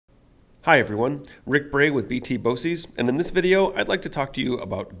Hi everyone, Rick Bray with BT BOCES, and in this video I'd like to talk to you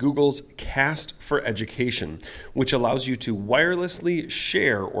about Google's Cast for Education, which allows you to wirelessly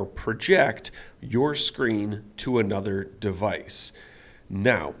share or project your screen to another device.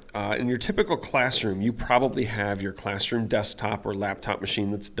 Now, in your typical classroom, you probably have your classroom desktop or laptop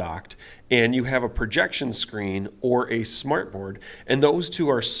machine that's docked, and you have a projection screen or a smartboard, and those two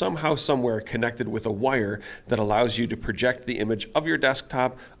are somehow somewhere connected with a wire that allows you to project the image of your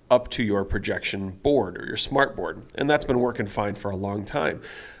desktop up to your projection board or your smart board. And that's been working fine for a long time.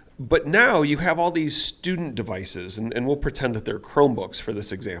 But now you have all these student devices, and we'll pretend that they're Chromebooks for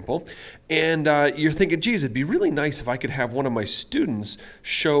this example, and you're thinking, geez, it'd be really nice if I could have one of my students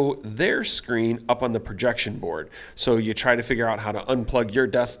show their screen up on the projection board. So you try to figure out how to unplug your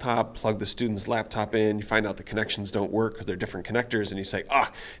desktop, plug the student's laptop in, you find out the connections don't work because they're different connectors, and you say,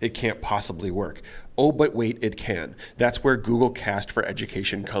 it can't possibly work. Oh, but wait, it can. That's where Google Cast for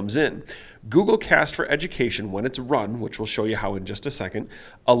Education comes in. Google Cast for Education, when it's run, which we'll show you how in just a second,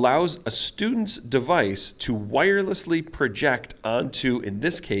 allows a student's device to wirelessly project onto, in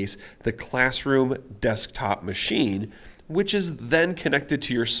this case, the classroom desktop machine, which is then connected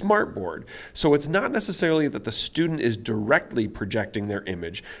to your smartboard. So it's not necessarily that the student is directly projecting their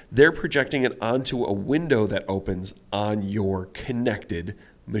image. They're projecting it onto a window that opens on your connected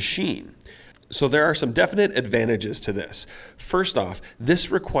machine. So there are some definite advantages to this. First off,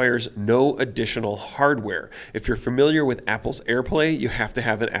 this requires no additional hardware. If you're familiar with Apple's AirPlay, you have to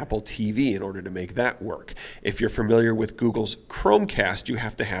have an Apple TV in order to make that work. If you're familiar with Google's Chromecast, you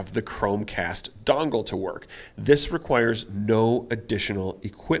have to have the Chromecast dongle to work. This requires no additional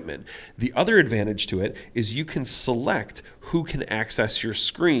equipment. The other advantage to it is you can select who can access your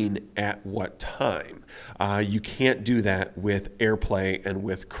screen at what time. You can't do that with AirPlay and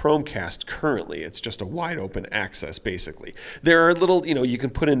with Chromecast currently. It's just a wide open access basically. There are little, you can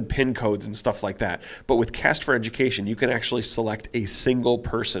put in PIN codes and stuff like that, but with Cast for Education, you can actually select a single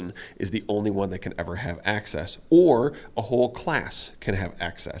person is the only one that can ever have access, or a whole class can have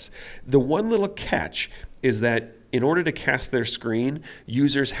access. The one little catch is that in order to cast their screen,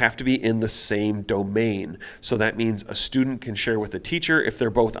 users have to be in the same domain. So that means a student can share with a teacher if they're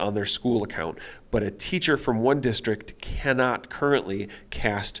both on their school account, but a teacher from one district cannot currently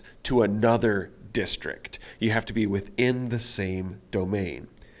cast to another district. You have to be within the same domain.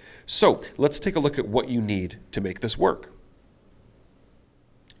 So let's take a look at what you need to make this work.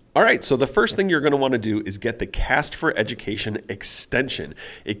 All right, so the first thing you're going to want to do is get the Cast for Education extension.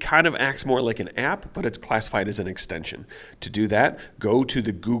 It kind of acts more like an app, but it's classified as an extension. To do that, go to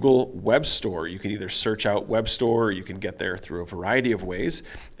the Google Web Store. You can either search out Web Store or you can get there through a variety of ways.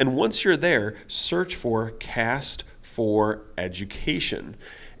 And once you're there, search for Cast for Education.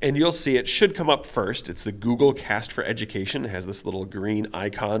 And you'll see it should come up first. It's the Google Cast for Education. It has this little green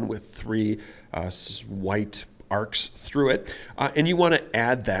icon with three white arcs through it, and you want to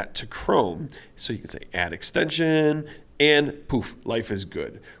add that to Chrome. So you can say add extension, and poof, life is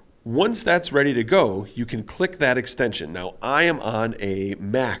good. Once that's ready to go, you can click that extension. Now, I am on a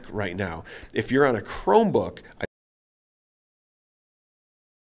Mac right now. If you're on a Chromebook,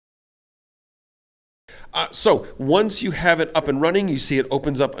 so once you have it up and running, you see it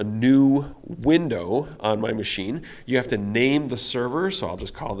opens up a new window on my machine. You have to name the server, so I'll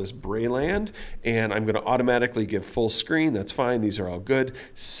just call this Brayland, and I'm going to automatically give full screen. That's fine. These are all good.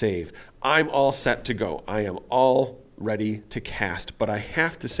 Save. I'm all set to go. I am all ready to cast, but I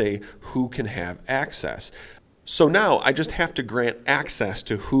have to say who can have access. So now I just have to grant access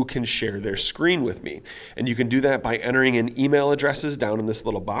to who can share their screen with me. And you can do that by entering in email addresses down in this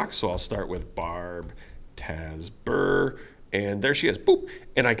little box. So I'll start with Barb Tasber, and there she is, boop.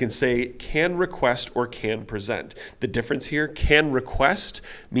 And I can say can request or can present. The difference here, can request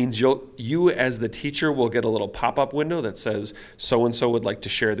means you as the teacher will get a little pop-up window that says so-and-so would like to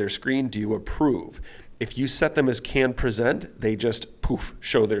share their screen, do you approve? If you set them as can present, they just poof,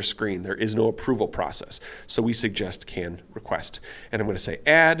 show their screen. There is no approval process. So we suggest can request. And I'm going to say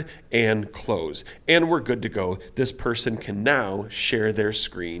add and close. And we're good to go. This person can now share their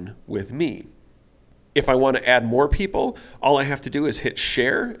screen with me. If I want to add more people, all I have to do is hit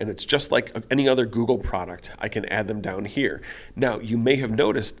share, and it's just like any other Google product. I can add them down here. Now, you may have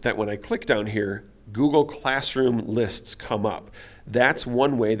noticed that when I click down here, Google Classroom lists come up. That's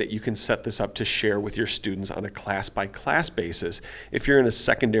one way that you can set this up to share with your students on a class-by-class basis if you're in a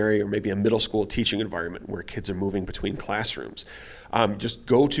secondary or maybe a middle school teaching environment where kids are moving between classrooms. Just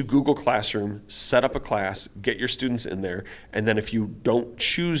go to Google Classroom, set up a class, get your students in there, and then if you don't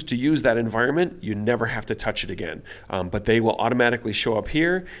choose to use that environment, you never have to touch it again. But they will automatically show up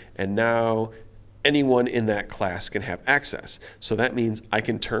here, and now anyone in that class can have access. So that means I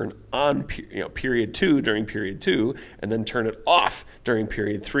can turn on period 2 during period 2 and then turn it off during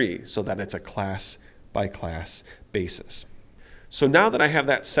period 3 so that it's a class by class basis. So now that I have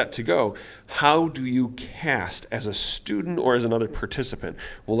that set to go, how do you cast as a student or as another participant?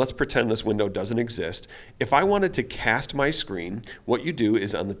 Well, let's pretend this window doesn't exist. If I wanted to cast my screen, what you do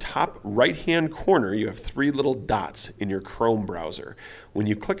is on the top right-hand corner, you have 3 little dots in your Chrome browser. When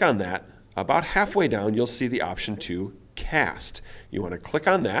you click on that, about halfway down, you'll see the option to cast. You want to click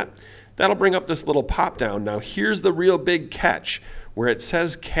on that. That'll bring up this little pop down. Now here's the real big catch. Where it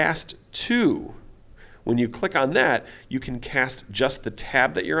says cast to, when you click on that, you can cast just the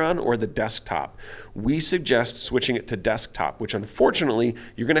tab that you're on or the desktop. We suggest switching it to desktop, which unfortunately,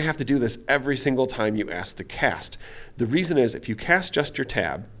 you're going to have to do this every single time you ask to cast. The reason is if you cast just your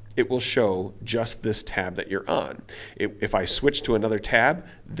tab, it will show just this tab that you're on. If I switch to another tab,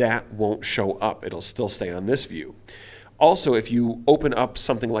 that won't show up. It'll still stay on this view. Also, if you open up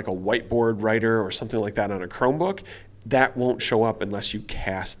something like a whiteboard writer or something like that on a Chromebook, that won't show up unless you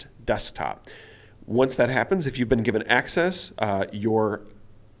cast desktop. Once that happens, if you've been given access, your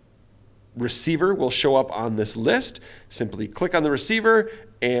receiver will show up on this list. Simply click on the receiver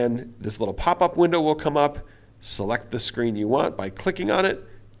and this little pop-up window will come up. Select the screen you want by clicking on it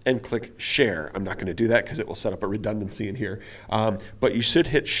and click share. I'm not going to do that because it will set up a redundancy in here. But you should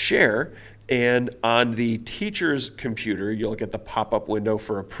hit share, and on the teacher's computer, you'll get the pop-up window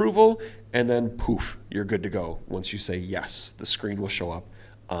for approval, and then poof, you're good to go. Once you say yes, the screen will show up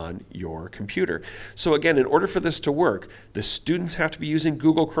on your computer. So again, in order for this to work, the students have to be using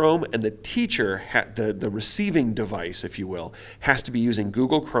Google Chrome, and the teacher, the receiving device, if you will, has to be using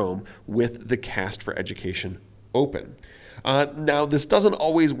Google Chrome with the Cast for Education open. Now, this doesn't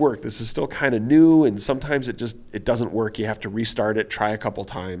always work. This is still kind of new, and sometimes it doesn't work. You have to restart it, try a couple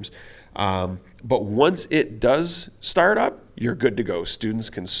times. But once it does start up, you're good to go. Students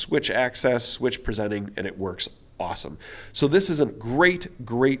can switch access, switch presenting, and it works awesome. So this is a great,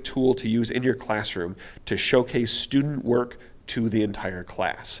 great tool to use in your classroom to showcase student work to the entire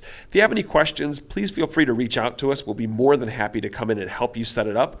class. If you have any questions, please feel free to reach out to us. We'll be more than happy to come in and help you set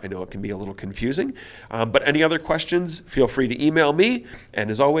it up. I know it can be a little confusing, but any other questions, feel free to email me.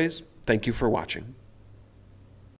 And as always, thank you for watching.